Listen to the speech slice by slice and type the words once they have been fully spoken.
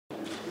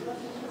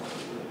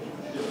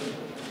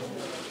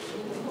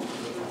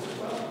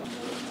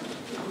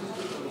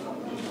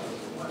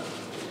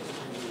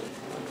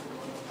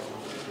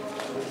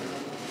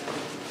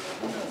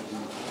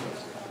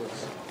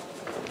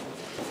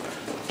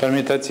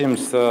Permiteți-mi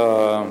să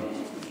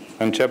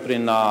încep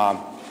prin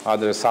a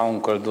adresa un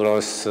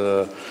călduros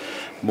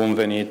bun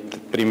venit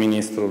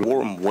prim-ministrului.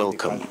 Warm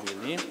welcome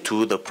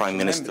to the Prime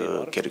Minister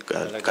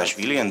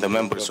Კვirikashvili and the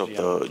members of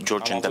the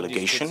Georgian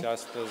delegation.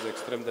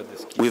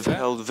 We've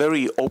held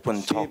very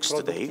open talks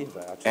today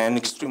and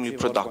extremely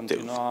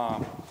productive.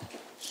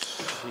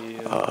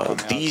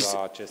 These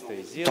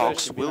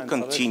talks will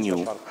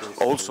continue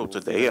also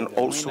today and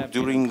also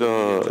during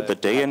the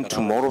day and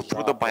tomorrow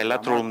through the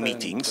bilateral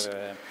meetings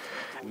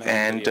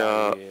and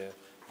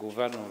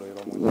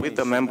with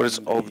the members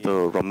of the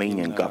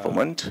Romanian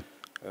government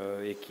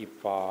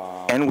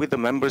and with the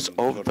members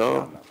of the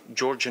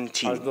Georgian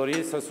team.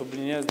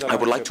 I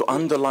would like to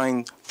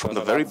underline from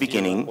the very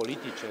beginning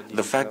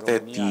the fact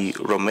that the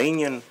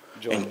Romanian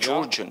and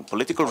Georgian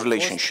political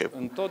relationship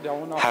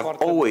have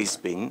always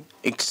been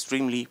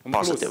extremely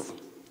positive.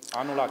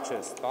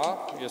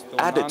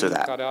 Added to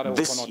that,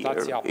 this year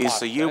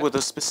is a year with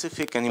a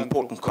specific and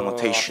important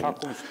connotation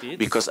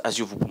because, as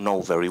you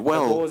know very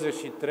well,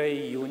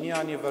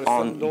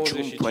 on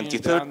June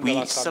 23rd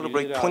we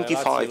celebrate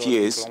 25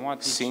 years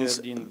since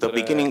the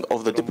beginning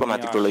of the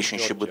diplomatic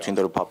relationship between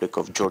the Republic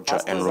of Georgia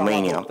and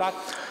Romania.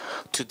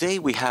 Today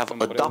we have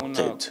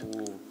adopted,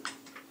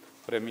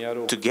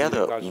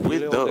 together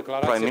with the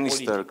Prime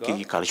Minister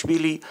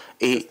Კვirikashvili,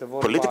 a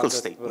political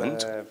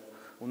statement.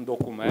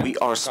 We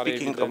are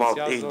speaking about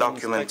a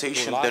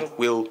documentation that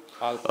will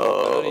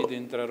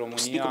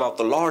speak about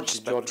the large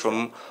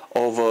spectrum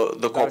of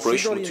the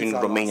cooperation between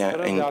Romania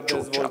and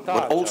Georgia,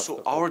 but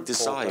also our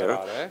desire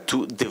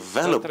to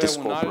develop this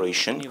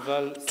cooperation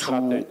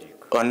to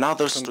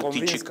another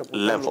strategic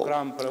level.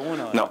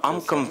 Now,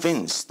 I'm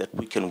convinced that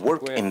we can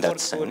work in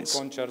that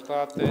sense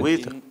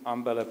with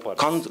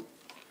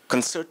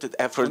concerted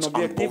efforts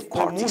on both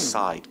parties'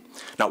 side.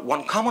 Now,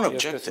 one common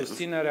objective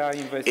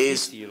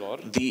is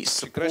the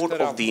support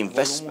of the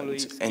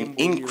investment and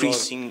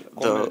increasing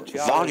the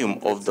volume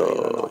of the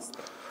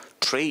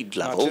trade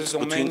levels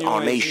between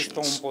our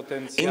nations.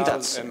 In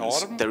that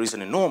sense, there is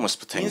an enormous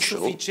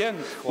potential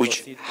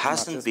which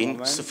hasn't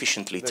been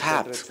sufficiently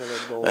tapped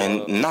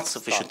and not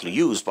sufficiently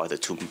used by the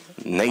two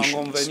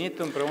nations.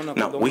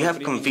 Now, we have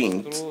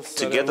convened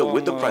together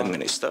with the Prime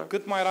Minister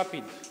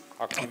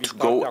to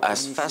go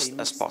as fast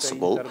as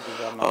possible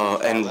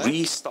and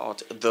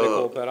restart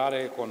the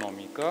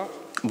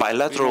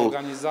bilateral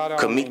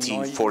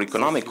committee for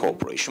economic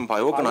cooperation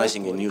by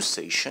organizing a new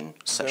session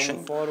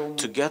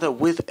together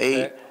with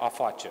a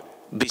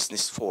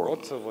business forum.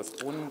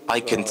 I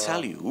can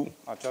tell you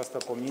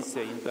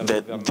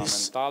that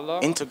this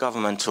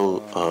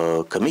intergovernmental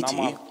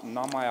committee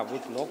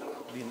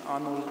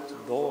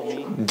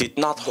did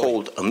not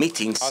hold a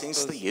meeting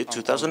since the year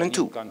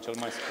 2002.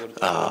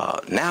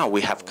 Now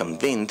we have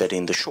convened that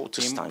in the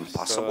shortest time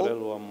possible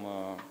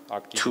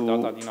to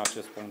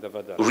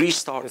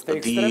restart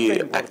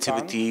the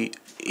activity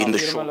in the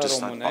shortest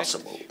time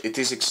possible. It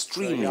is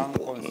extremely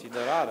important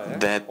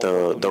that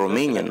the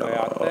Romanian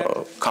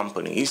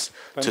companies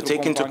to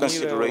take into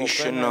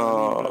consideration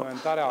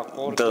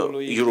the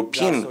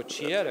European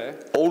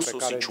also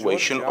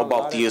situation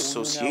about the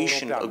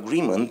association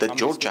agreement that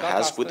Georgia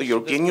has with the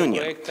European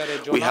Union.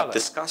 We have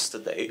discussed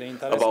today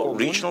about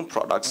regional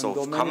products of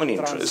common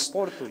interest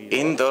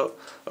in the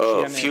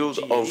field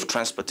of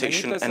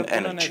transportation and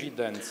energy,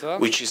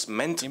 which is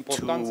meant to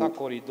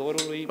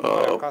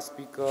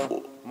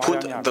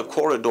put the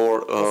corridor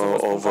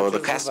of the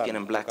Caspian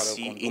and Black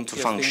Sea into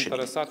function.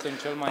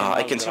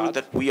 I can tell you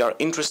that we are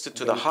interested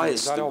to the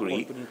highest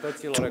degree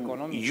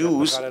to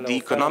use the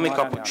economic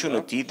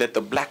opportunity that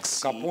the Black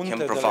Sea can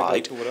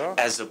provide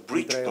as a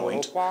bridge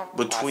point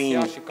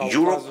between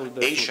Europe,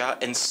 Asia,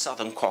 and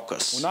Southern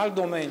Caucasus.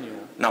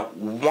 Now,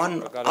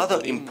 one other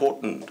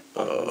important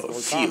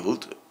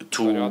field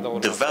to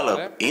develop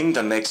in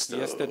the next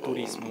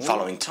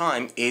following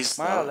time is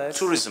the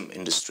tourism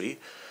industry,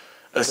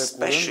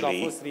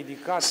 especially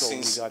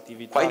since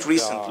quite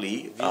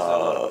recently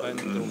a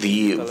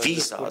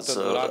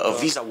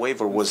visa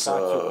waiver was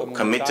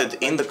committed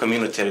in the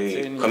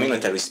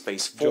communitary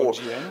space for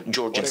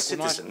Georgian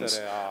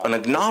citizens, an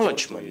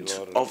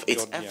acknowledgement of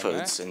its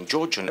efforts and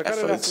Georgian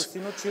efforts,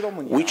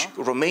 which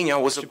Romania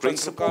was a great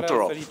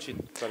supporter of,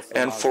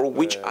 and for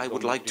which I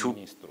would like to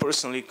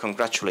personally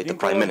congratulate the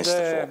Prime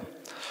Minister for.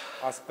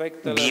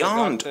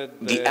 Beyond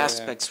the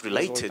aspects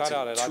related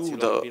to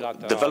the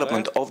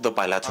development of the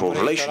bilateral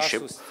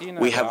relationship,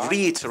 we have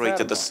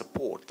reiterated the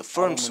support, the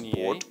firm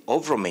support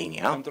of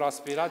Romania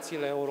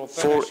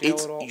for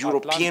its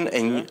European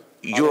and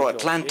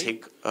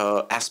Euro-Atlantic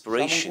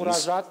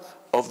aspirations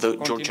of the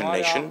Georgian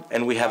nation,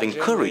 and we have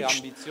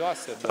encouraged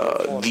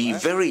the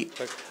very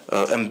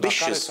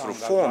ambitious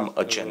reform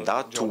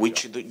agenda to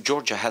which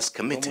Georgia has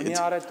committed.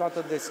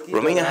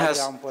 Romania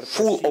has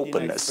full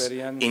openness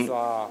in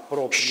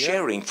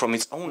sharing from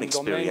its own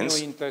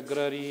experience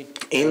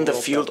in the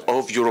field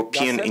of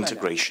European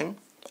integration,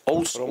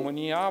 Also,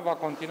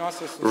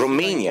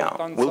 Romania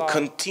will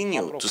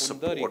continue to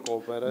support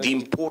the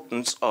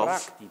importance of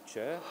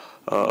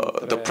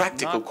the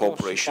practical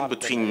cooperation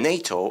between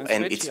NATO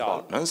and its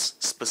partners,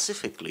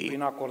 specifically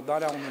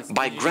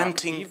by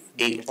granting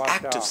an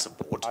active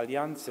support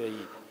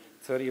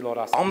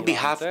on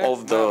behalf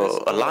of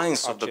the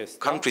alliance of the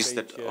countries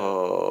that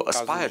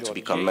aspire to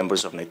become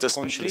members of NATO,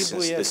 especially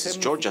since this is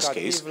Georgia's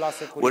case,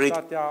 where it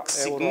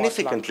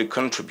significantly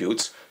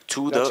contributes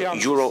to the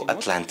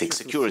Euro-Atlantic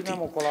security.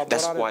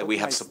 That's why we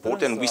have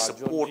support, and we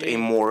support a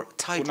more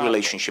tight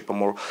relationship, a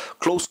more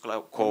close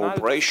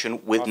cooperation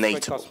with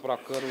NATO.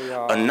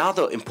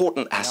 Another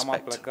important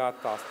aspect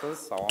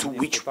to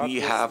which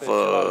we have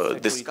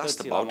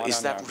discussed about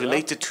is that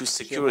related to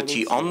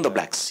security on the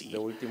Black Sea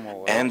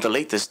and the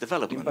latest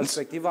developments.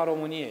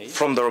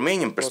 From the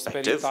Romanian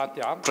perspective,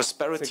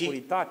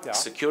 prosperity,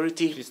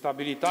 security,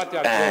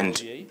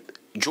 and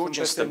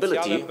Georgian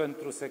stability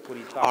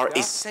are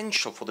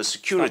essential for the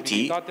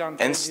security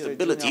and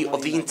stability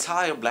of the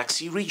entire Black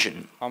Sea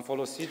region.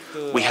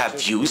 We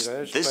have used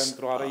this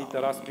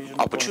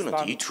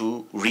opportunity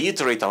to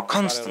reiterate our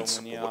constant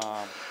support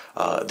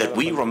that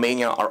we,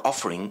 Romania, are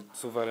offering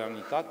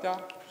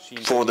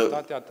for the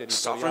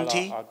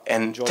sovereignty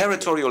and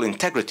territorial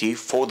integrity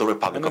for the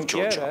Republic of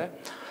Georgia.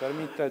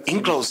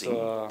 In closing,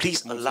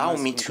 please allow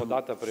me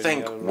to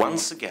thank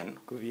once again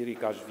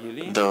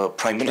the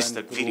Prime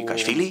Minister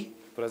Კვირიკაშვილი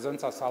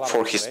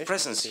for his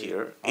presence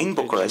here in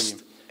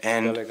Bucharest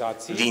and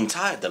the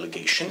entire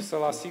delegation,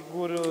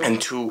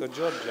 and to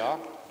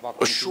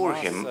assure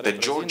him that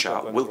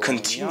Georgia will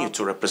continue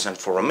to represent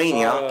for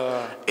Romania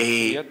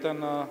a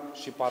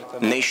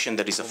nation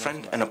that is a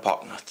friend and a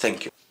partner.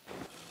 Thank you.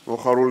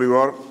 მოხარული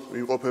ვარ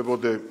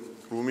ვიყოფებოდე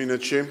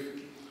რუმინეთში,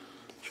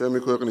 ჩემი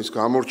ქვეყნის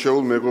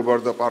გამორჩეულ მეგობარ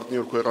და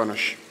პარტნიორ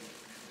ქვეყანაში.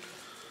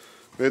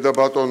 მე და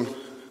ბატონ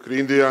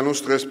გრინდეანუმს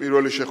დღეს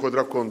პირველი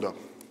შეხვედრა გქონდა.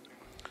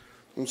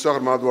 თუმცა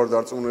ღრმად ვარ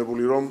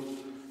დარწმუნებული, რომ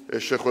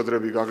ეს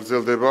შეხვედრები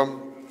გაგრძელდება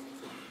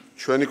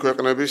ჩვენი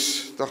ქვეყნების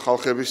და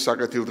ხალხების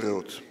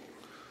საკეთილდღეოდ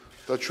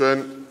და ჩვენ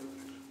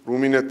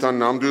რუმინეთთან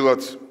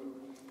ნამდვილად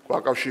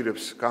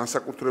გვაკავშირებს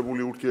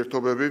განსაკუთრებული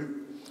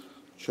ურთიერთობები.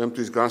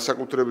 Შემთვის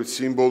განსაკუთრებით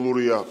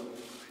სიმბოლურია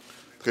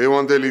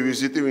დღევანდელი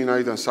ვიზიტი,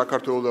 ვინაიდან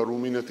საქართველო და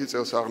რუმინეთი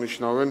წელს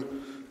აღნიშნავენ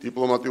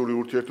დიპლომატიური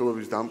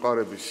ურთიერთობების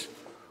დამყარების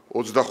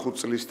 25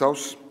 წლის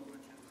თავს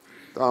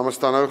და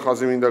ამასთანავე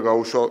ხაზი მინდა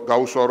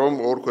გაუსვა, რომ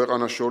ორ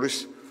ქვეყანას შორის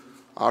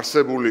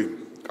არსებული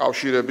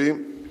კავშირები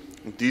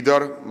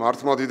მდიდარ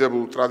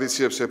მართლმადიდებულ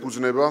ტრადიციებს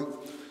ეფუძნება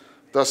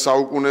და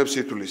საუკუნეებს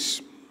ითვლის.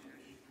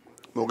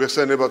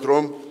 მოგეხსენებათ,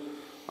 რომ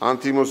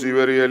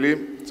ანთიმოზივერიელი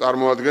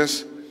წარმოადგენს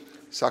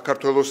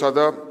საქართველოსა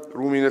და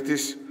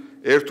რუმინეთის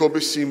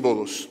ერთობის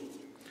სიმბოლოს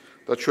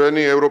და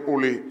ჩვენი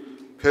ევროპული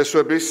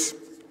ფესვების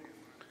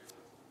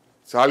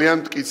ძალიან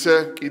მტკიცე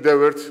კიდევ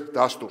ერთ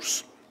დასტურს.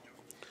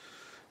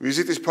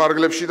 ვიზიტის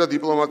ფარგლებში და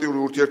დიპლომატიური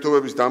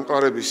ურთიერთობების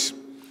დამყარების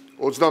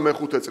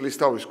 25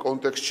 წლისთავის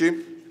კონტექსტში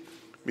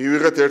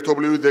მივიღეთ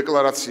ერთობლივი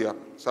დეკლარაცია,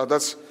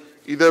 სადაც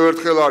კიდევ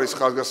ერთხელ არის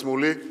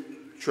ხაზგასმული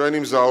ჩვენი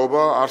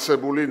მზაობა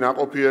არსებული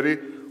ნაყოფიერი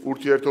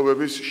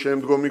ურთიერთობების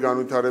შემდგომი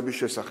განვითარების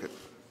შესახებ.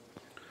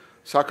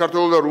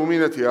 საქართველო და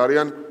რუმინეთი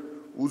არიან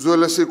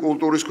უძველესი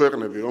კულტურის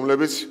ქვეყნები,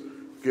 რომლებიც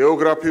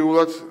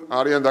გეოგრაფიულად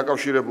არიან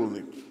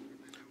დაკავშირებულნი.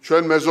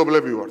 ჩვენ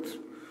მეზობლები ვართ.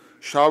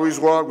 შავი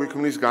ზღვა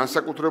გვიქმნის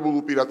განსაკუთრებულ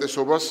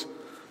უპირატესობას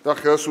და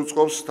ხელს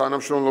უწყობს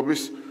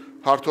თანამშრომლობის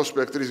ფართო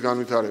სპექტრის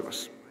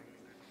განვითარებას.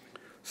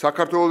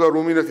 საქართველო და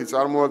რუმინეთი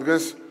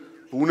წარმოადგენს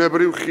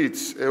ბუნებრივ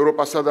ხიდს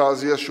ევროპასა და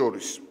აზიას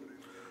შორის.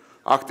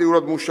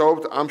 აქტიურად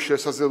მუშაობთ ამ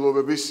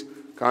შესაძლებლობების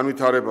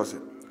განვითარებაზე.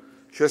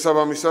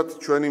 შესაბამისად,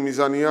 ჩვენი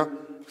მიზანია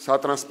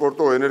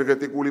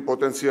სატრანსპორტო-ენერგეტიკული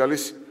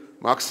პოტენციალის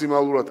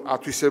მაქსიმალურად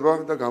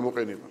ათვისება და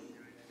გამოყენება.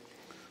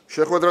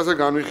 შეხვედრაზე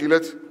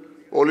განვიხილეთ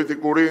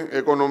პოლიტიკური,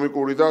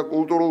 ეკონომიკური და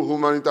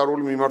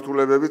კულტურულ-ჰუმანიტარული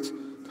მიმართულებებით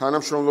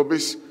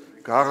თანამშრომლობის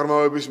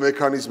გაღრმავების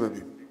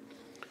მექანიზმები.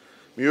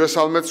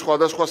 მივესალმეთ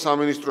სხვადასხვა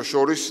სამინისტროს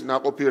შორის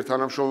ნაყოფიერ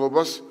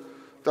თანამშრომლობას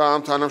და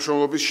ამ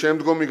თანამშრომლობის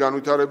შემდგომი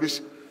განვითარების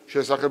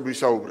შესახებ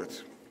ვისაუბრეთ.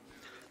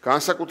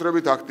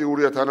 განსაკუთრებით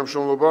აქტიურია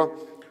თანამშრომლობა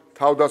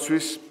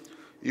თავდაცვის,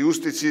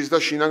 იუსტიციის და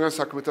შინაგან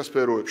საქმეთა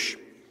სფეროებში.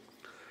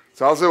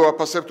 ძალზე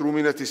ვაფასებთ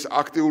რუმინეთის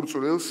აქტიურ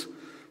წვლილს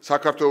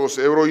საქართველოს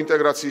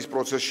ევროინტეგრაციის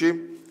პროცესში.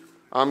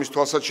 ამის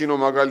თვალსაჩინო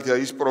მაგალითია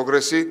ის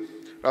პროგრესი,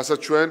 რასაც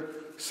ჩვენ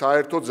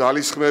საერთო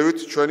ძალისხმევით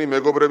ჩვენი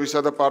მეგობრებისა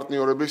და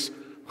პარტნიორების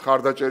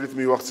მხარდაჭერით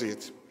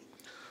მივაღწიეთ.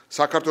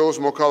 საქართველოს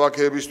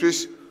მოქალაქეებისთვის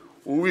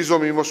უვიზო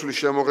მიმოსვლის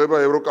შემოღება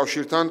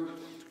ევროკავშირთან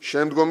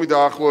შემდგომი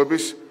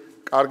დაახლოების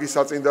კარგი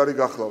საწინდარი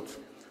გახლავთ.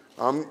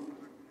 ამ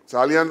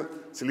ძალიან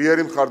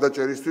ძლიერი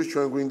მხარდაჭერისთვის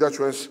ჩვენ გვინდა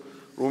ჩვენს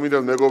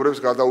რუმინელ მეგობრებს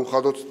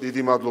გადაუხადოთ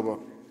დიდი მადლობა.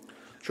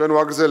 ჩვენ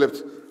ვაგრძელებთ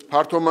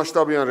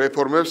ფართომასშტაბიან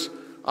რეფორმებს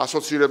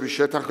ასოცირების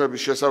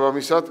შეთანხმების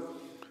შესაბამისად,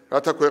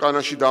 რათა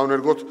ქვეყანაში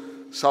დავნერგოთ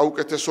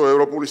საუკეთესო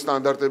ევროპული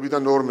სტანდარტები და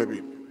ნორმები.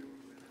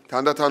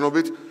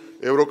 თანდათანობით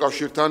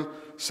ევროკავშირთან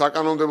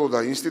საკანონმდებლო და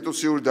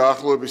ინსტიტუციური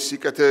დაახლოების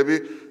სიკეთეები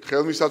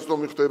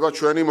ხელმისაწვდომი ხდება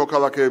ჩვენი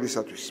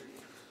მოქალაქეებისათვის.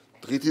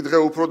 დღითი დღე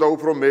უფრო და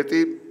უფრო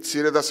მეტი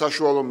მცირე და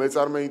საშუალო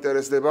მეწარმე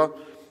ინტერესდება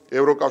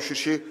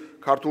ევროკავშირში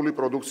ქართული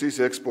პროდუქციის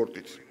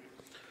ექსპორტით.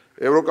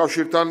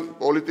 ევროკავშირთან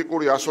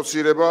პოლიტიკური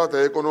ასოცირება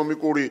და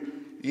ეკონომიკური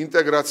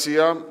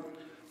ინტეგრაცია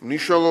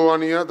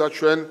მნიშვნელოვანია და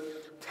ჩვენ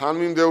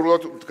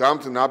თანმიმდევრულად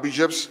ვდგამთ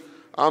ნაბიჯებს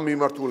ამ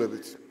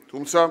მიმართულებით.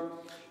 თუმცა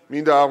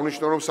მინდა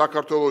აღვნიშნო, რომ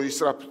საქართველოს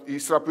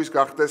ისრაფის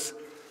გახდეს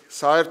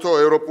საერთო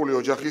ევროპული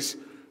ოჯახის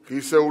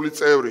ღირსეული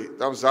წევრი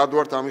და მზად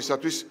ვართ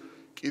ამისათვის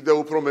კიდევ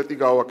უფრო მეტი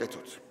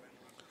გავაკეთოთ.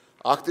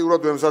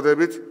 აქტიურად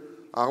ვემზადებით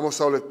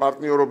აღმოსავლეთ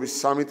პარტნიორობის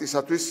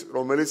სამიტისათვის,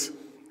 რომელიც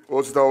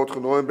 24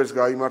 ნოემბერს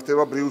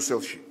გაიმართება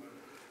ბრიუსელში.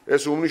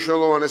 ეს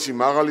უმნიშვნელოვანესი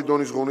მაღალი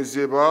დონის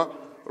ღონისძიებაა,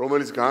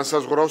 რომელიც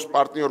განსაზღვრავს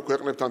პარტნიორ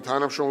ქვეყნებთან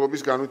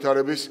თანამშრომლობის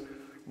განვითარების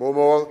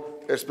მომავალ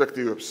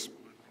პერსპექტივებს.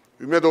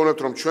 ვიმედოვნებთ,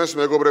 რომ ჩვენს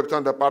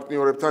მეგობრებთან და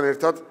პარტნიორებთან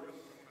ერთად,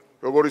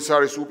 როგორიც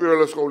არის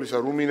უპირველეს ყოვლისა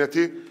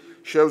რუმინეთი,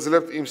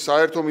 შევძლებთ იმ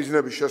საერთო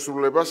მიზნების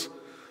შესრულებას,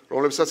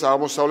 რომლებსაც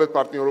აღმოსავლეთ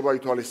პარტნიორობა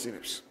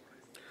ითვალისწინებს.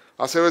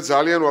 ასევე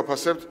ძალიან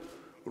ვაფასებთ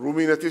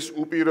რუმინეთის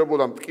უპირობო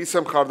და მტკიცე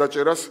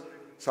მხარდაჭერას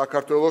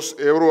საქართველოს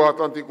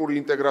ევროატლანტიკური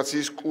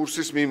ინტეგრაციის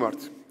კურსის მიმართ.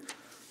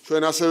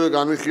 ჩვენ ასევე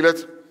განვიხილეთ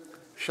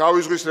შავი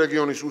ზღვის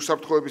რეგიონის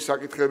უსაფრთხოების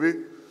საკითხები,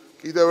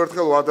 კიდევ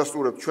ერთხელ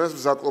ვადასტურებთ ჩვენს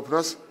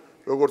მზადყოფნას,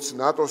 როგორც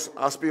ნატოს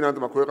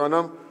ასპირანტმა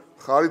ქვეყანამ,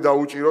 მხარი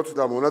დაუჭიროთ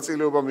და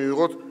მონაწილეობა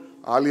მივიღოთ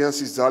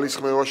ალიანსის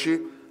ძალისხმევაში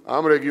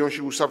ამ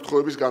რეგიონში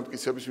უსაფრთხოების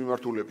განმტკიცების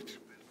მიმართულებით.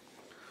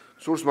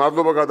 სურს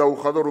მადლობა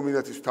გადაუხადო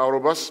რუმინეთის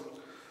მთავრობას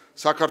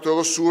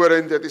საქართველოს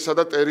სუვერენიტეტისა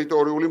და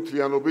ტერიტორიული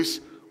მთლიანობის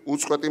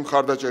უწყვეტი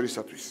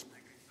მხარდაჭერისათვის.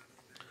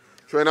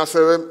 ჩვენ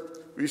ასევე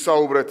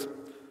ვისაუბრეთ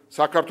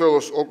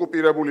საქართველოს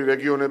ოკუპირებული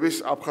რეგიონების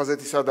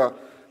აფხაზეთისა და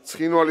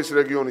ცხინვალის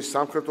რეგიონის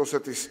სამხრეთ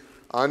ოსეთის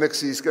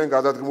ანექსიისკენ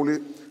გადადგმული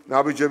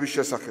ნაბიჯების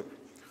შესახებ.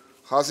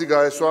 ხაზი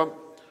გაესვა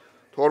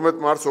 12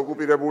 მარტს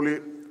ოკუპირებული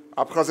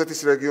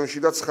აფხაზეთის რეგიონში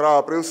და 9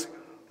 აპრილს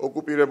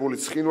ოკუპირებული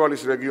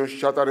ცხინვალის რეგიონში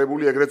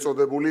ჩატარებული ეგრეთ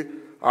წოდებული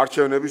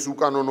არჩევნების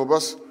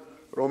უკანონობას,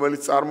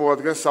 რომელიც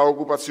წარმოადგენს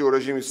საოკუპაციო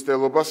რეჟიმის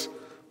ცდილობას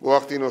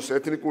მოახდინოს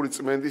ეთნიკური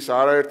წმენდის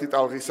არაერთი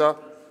ტალღისა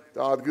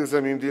და ადგილზე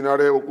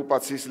მიმდინარე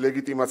ოკუპაციის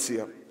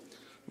ლეგიტიმაცია.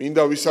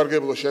 მინდა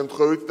ვისარგებლო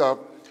შემთხვევით და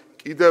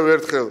კიდევ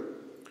ერთხელ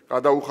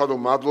გადაუხადო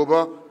მადლობა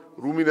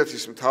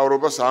რუმინეთის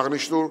მთავრობას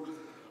აღნიშნულ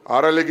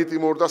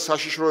არალეგიტიმურ და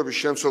საშიშროების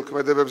შემცველ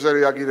ქმედებებზე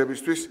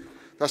რეაგირებისთვის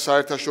და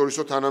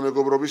საერთაშორისო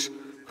თანამეგობრობის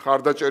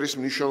მხარდაჭერის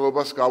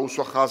მნიშვნელობას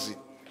გაუსვა ხაზი.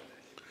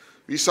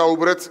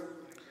 ვისაუბრეთ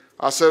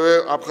ასევე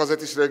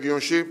აფხაზეთის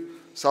რეგიონში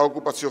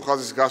საოკუპაციო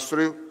ხაზის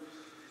გასწვრივ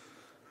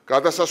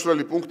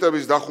გადასასვლელი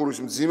პუნქტების დახურვის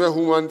მძიმე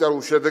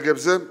ჰუმანიტარულ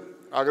შედეგებზე,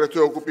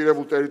 აგრეთვე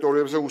ოკუპირებულ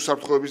ტერიტორიებზე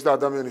უსაფრთხოების და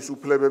ადამიანის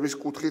უფლებების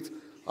კუთხით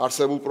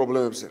არსებულ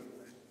პრობლემებზე.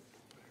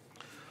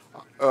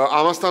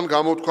 ამასთან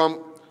გამოვთქვამ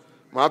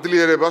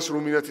მადლიერებას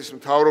რუმინეთის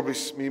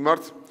მთავრობის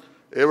მიმართ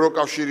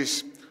ევროკავშირის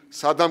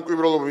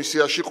სადამკვირვებლო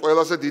მისიაში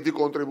ყველაზე დიდი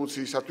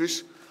კონტრიბუციისათვის.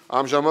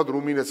 ამჟამად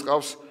რუმინეთს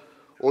ყავს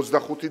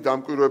 25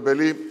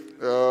 დამკვირვებელი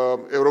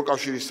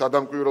ევროკავშირის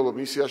სადამკვირვებლო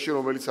მისიაში,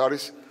 რომელიც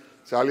არის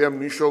ძალიან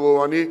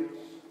მნიშვნელოვანი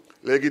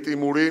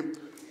ლეგიტიმური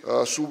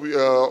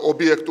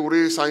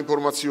ობიექტური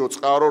საინფორმაციო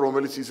წყარო,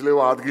 რომელიც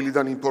იძლევა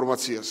ადგილიდან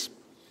ინფორმაციას.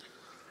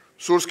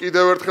 სურს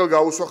კიდევ ერთხელ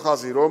გაუსვა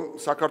ხაზი, რომ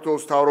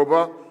საქართველოს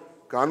მთავრობა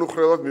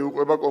განუხრელად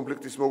მიუყვება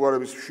კონფლიქტის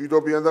მოგვარების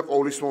მშვიდობიან და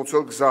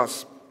ყოვლისმომცველ გზას.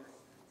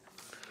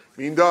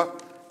 მინდა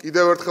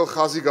კიდევ ერთხელ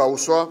ხაზი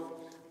გაუსვა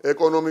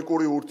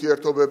ეკონომიკური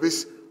ურთიერთობების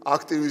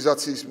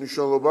აქტივიზაციის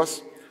მნიშვნელობას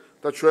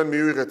და ჩვენ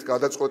მივიღეთ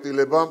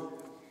გადაწყვეტილება,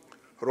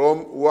 რომ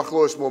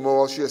უახლოეს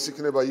მომავალში, ეს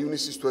იქნება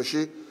ივნისის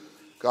თვეში,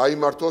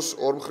 გაიმართოს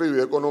ორმხრივი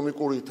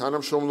ეკონომიკური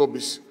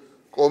თანამშრომლობის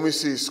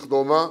კომისიის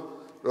ხდომა,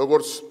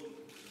 როგორც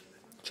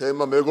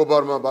ჩემმა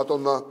მეგობარმა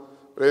ბატონმა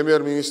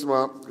პრემიერ-მინისტრმა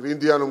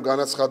გრინდეანუმ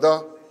განაცხადა,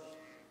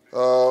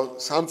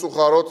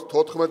 სამწუხაროდ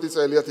 14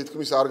 წელია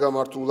თითქმის არ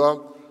გამართულა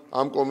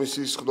ამ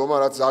კომისიის ხდომა,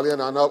 რაც ძალიან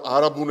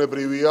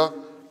არაბუნებრივია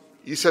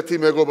ისეთი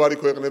მეგობარი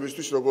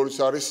ქვეყნებისთვის, როგორიც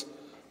არის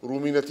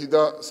რუმინეთი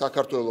და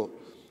საქართველო.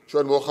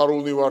 ჩვენ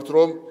მოხარულნი ვართ,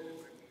 რომ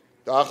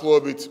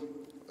დაახლოებით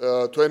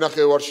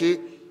თვენახევარში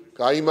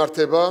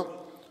გაიმართება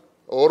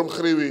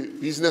ორმხრივი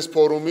ბიზნეს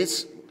ფორუმის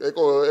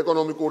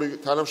ეკონომიკური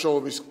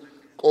თანამშრომლობის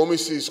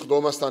კომისიის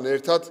ხდომასთან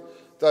ერთად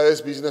და ეს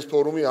ბიზნეს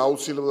ფორუმი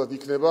აუცილებლად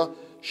იქნება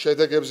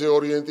შედეგებზე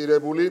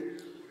ორიენტირებული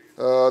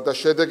და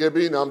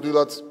შედეგები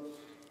ნამდვილად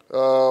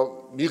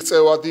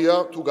მიღწევადია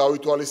თუ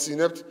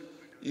გავითვალისწინებთ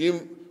იმ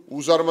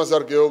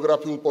უზარმაზარ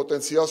გეოგრაფიულ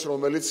პოტენციალს,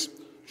 რომელიც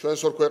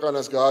ჩვენს ორ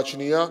ქვეყანას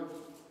გააჩნია.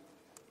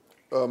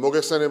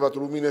 მოგეხსენებათ,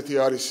 რუმინეთი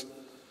არის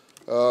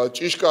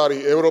ჭიშკარი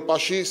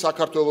ევროპაში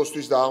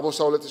საქართველოსთვის და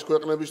აღმოსავლეთის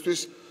ქვეყნებისთვის,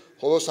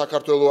 ხოლო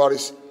საქართველო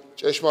არის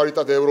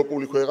ჭეშმარიტად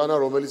ევროპული ქვეყანა,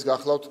 რომელიც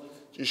გახლავთ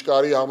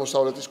ჭიშკარი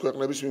აღმოსავლეთის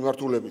ქვეყნების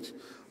მიმართულებით.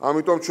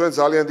 ამიტომ ჩვენ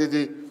ძალიან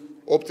დიდი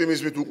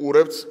ოპტიმიზმით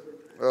უყურებთ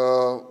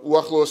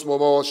უახლოეს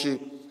მომავალში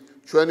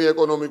ჩვენი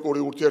ეკონომიკური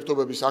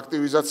ურთიერთობების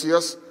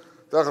აქტივიზაციას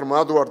და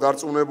ღრმად ვარ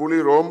დარწმუნებული,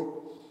 რომ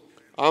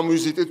ამ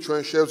ვიზიტით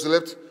ჩვენ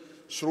შევძლებთ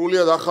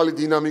სრულიად ახალი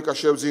დინამიკა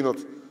შევძინოთ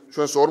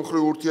ჩვენს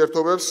ორმხრივ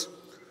ურთიერთობებს,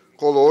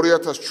 ხოლო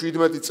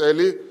 2017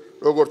 წელი,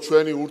 როგორც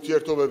ჩვენი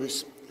ურთიერთობების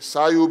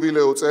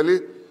საიუბილეო წელი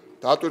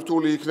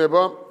დატვირთული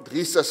იქნება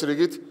დღის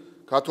წესრიგით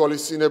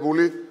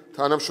გათვალისწინებული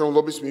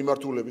თანამშრომლობის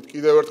მიმართულებით.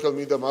 კიდევ ერთხელ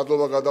მინდა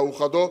მადლობა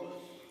გადაუხადო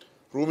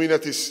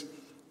რუმინეთის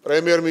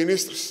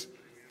პრემიერ-მინისტრს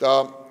და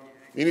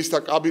მინისტრთა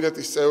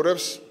კაბინეტის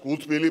წევრებს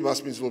გულთბილი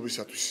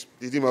მასპინძლობისათვის.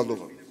 დიდი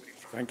მადლობა.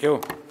 Thank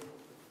you.